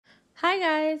Hi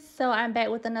guys, so I'm back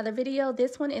with another video.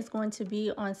 This one is going to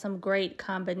be on some great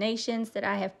combinations that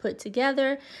I have put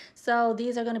together. So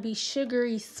these are going to be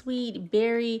sugary, sweet,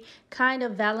 berry, kind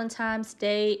of Valentine's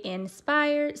Day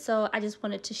inspired. So I just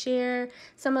wanted to share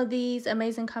some of these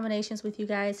amazing combinations with you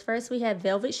guys. First, we have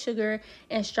velvet sugar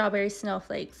and strawberry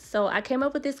snowflakes. So I came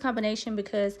up with this combination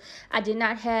because I did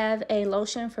not have a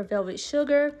lotion for velvet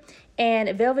sugar.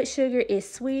 And velvet sugar is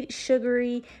sweet,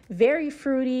 sugary, very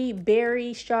fruity,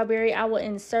 berry, strawberry. I will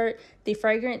insert the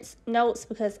fragrance notes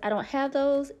because I don't have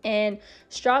those. And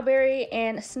strawberry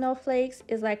and snowflakes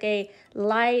is like a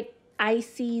light,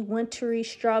 icy, wintry,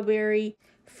 strawberry,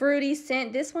 fruity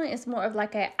scent. This one is more of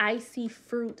like an icy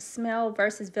fruit smell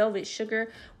versus velvet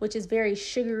sugar, which is very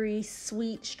sugary,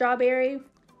 sweet strawberry.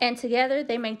 And together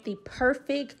they make the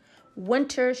perfect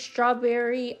winter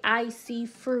strawberry, icy,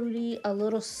 fruity, a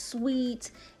little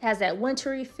sweet, has that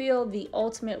wintry feel, the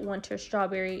ultimate winter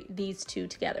strawberry, these two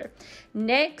together.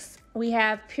 Next, we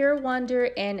have Pure Wonder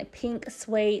and Pink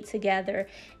Suede together,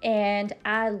 and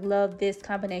I love this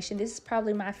combination. This is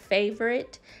probably my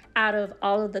favorite out of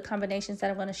all of the combinations that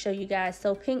I'm going to show you guys.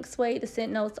 So Pink Suede, the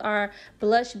scent notes are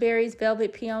blush berries,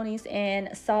 velvet peonies,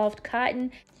 and soft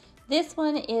cotton. This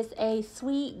one is a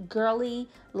sweet, girly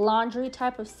laundry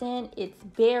type of scent. It's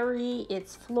berry,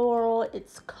 it's floral,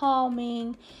 it's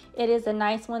calming. It is a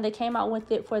nice one. They came out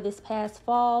with it for this past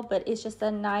fall, but it's just a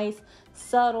nice,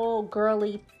 subtle,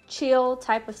 girly, chill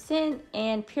type of scent.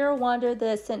 And Pure Wonder,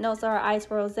 the scent notes are ice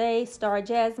rosé, star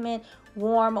jasmine,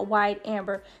 warm white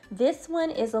amber. This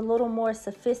one is a little more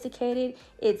sophisticated.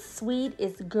 It's sweet,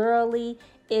 it's girly,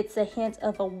 it's a hint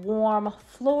of a warm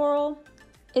floral.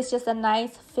 It's just a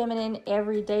nice, feminine,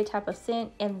 everyday type of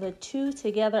scent, and the two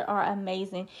together are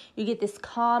amazing. You get this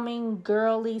calming,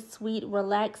 girly, sweet,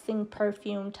 relaxing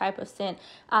perfume type of scent.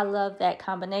 I love that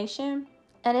combination.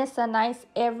 And it's a nice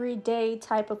everyday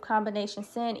type of combination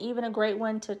scent, even a great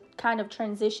one to kind of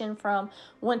transition from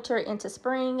winter into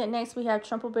spring. And next we have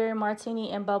Triple Berry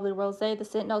Martini and Bubbly Rosé. The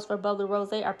scent notes for Bubbly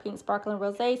Rosé are pink sparkling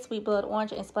rosé, sweet blood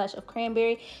orange, and splash of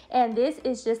cranberry. And this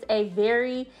is just a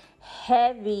very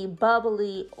heavy,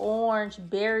 bubbly, orange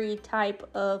berry type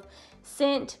of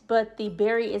scent, but the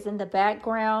berry is in the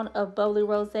background of Bubbly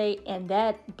Rosé, and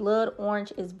that blood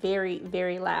orange is very,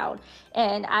 very loud.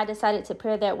 And I decided to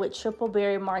pair that with Triple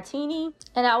Berry Martini,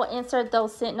 and I will insert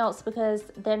those scent notes because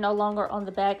they're no longer on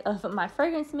the back of my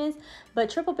fragrance mist.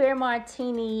 But Triple Berry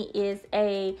Martini is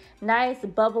a nice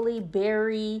bubbly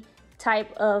berry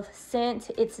type of scent.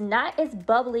 It's not as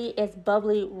bubbly as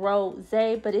Bubbly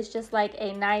Rosé, but it's just like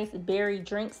a nice berry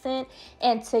drink scent,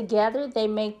 and together they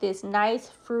make this nice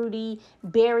fruity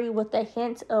berry with a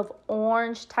hint of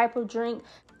orange type of drink.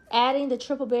 Adding the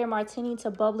Triple Berry Martini to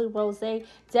Bubbly Rosé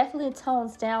definitely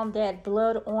tones down that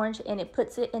blood orange, and it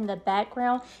puts it in the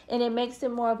background, and it makes it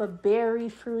more of a berry,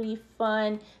 fruity,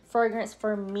 fun fragrance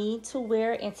for me to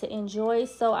wear and to enjoy.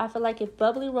 So I feel like if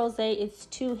Bubbly Rosé is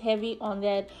too heavy on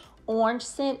that orange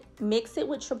scent, mix it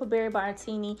with Triple Berry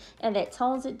Martini, and that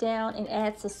tones it down and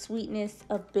adds the sweetness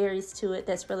of berries to it.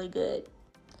 That's really good.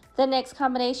 The next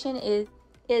combination is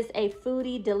a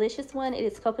foodie delicious one. It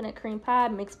is coconut cream pie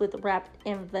mixed with wrapped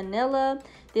in vanilla.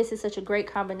 This is such a great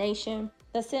combination.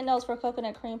 The scent notes for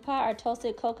coconut cream pie are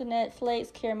toasted coconut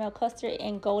flakes, caramel custard,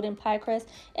 and golden pie crust.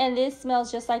 And this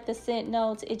smells just like the scent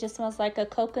notes. It just smells like a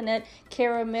coconut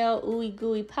caramel ooey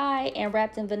gooey pie and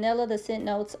wrapped in vanilla. The scent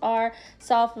notes are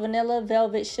soft vanilla,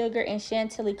 velvet sugar, and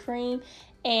chantilly cream.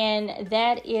 And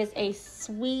that is a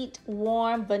sweet,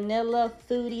 warm, vanilla,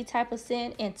 foodie type of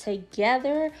scent. And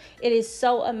together, it is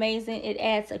so amazing. It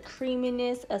adds a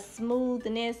creaminess, a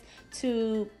smoothness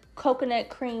to coconut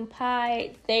cream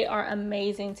pie. They are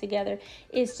amazing together.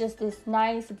 It's just this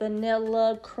nice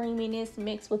vanilla creaminess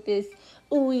mixed with this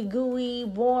ooey gooey,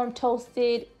 warm,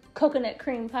 toasted coconut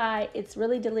cream pie. It's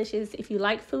really delicious. If you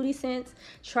like foodie scents,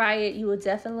 try it. You will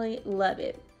definitely love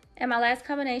it. And my last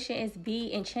combination is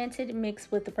Be Enchanted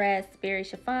mixed with raspberry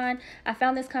chiffon. I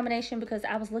found this combination because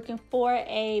I was looking for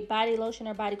a body lotion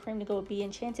or body cream to go with Be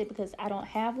Enchanted because I don't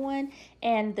have one.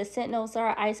 And the scent notes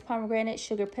are ice pomegranate,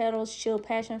 sugar petals, chilled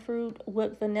passion fruit,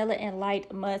 whipped vanilla, and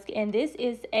light musk. And this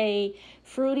is a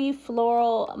fruity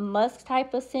floral musk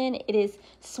type of scent. It is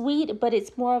sweet, but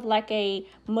it's more of like a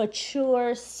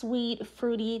mature, sweet,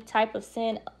 fruity type of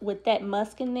scent with that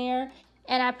musk in there.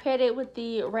 And I paired it with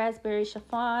the raspberry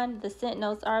chiffon. The scent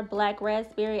notes are black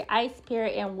raspberry, ice pear,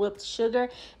 and whipped sugar.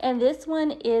 And this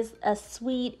one is a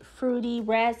sweet, fruity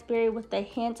raspberry with a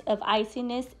hint of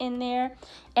iciness in there.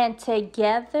 And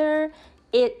together,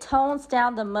 It tones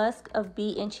down the musk of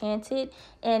Be Enchanted,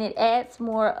 and it adds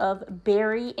more of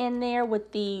berry in there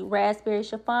with the raspberry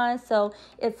chiffon. So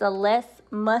it's a less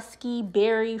musky,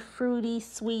 berry, fruity,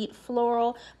 sweet,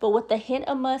 floral, but with a hint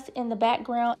of musk in the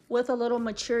background with a little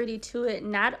maturity to it.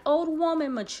 Not old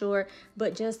woman mature,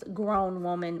 but just grown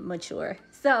woman mature.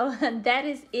 So that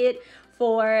is it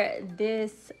for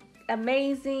this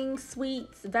amazing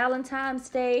sweets Valentine's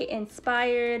Day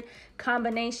inspired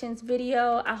combinations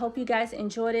video. I hope you guys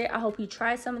enjoyed it. I hope you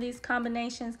try some of these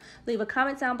combinations. Leave a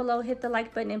comment down below, hit the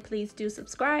like button, and please do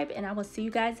subscribe, and I will see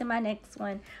you guys in my next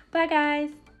one. Bye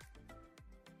guys.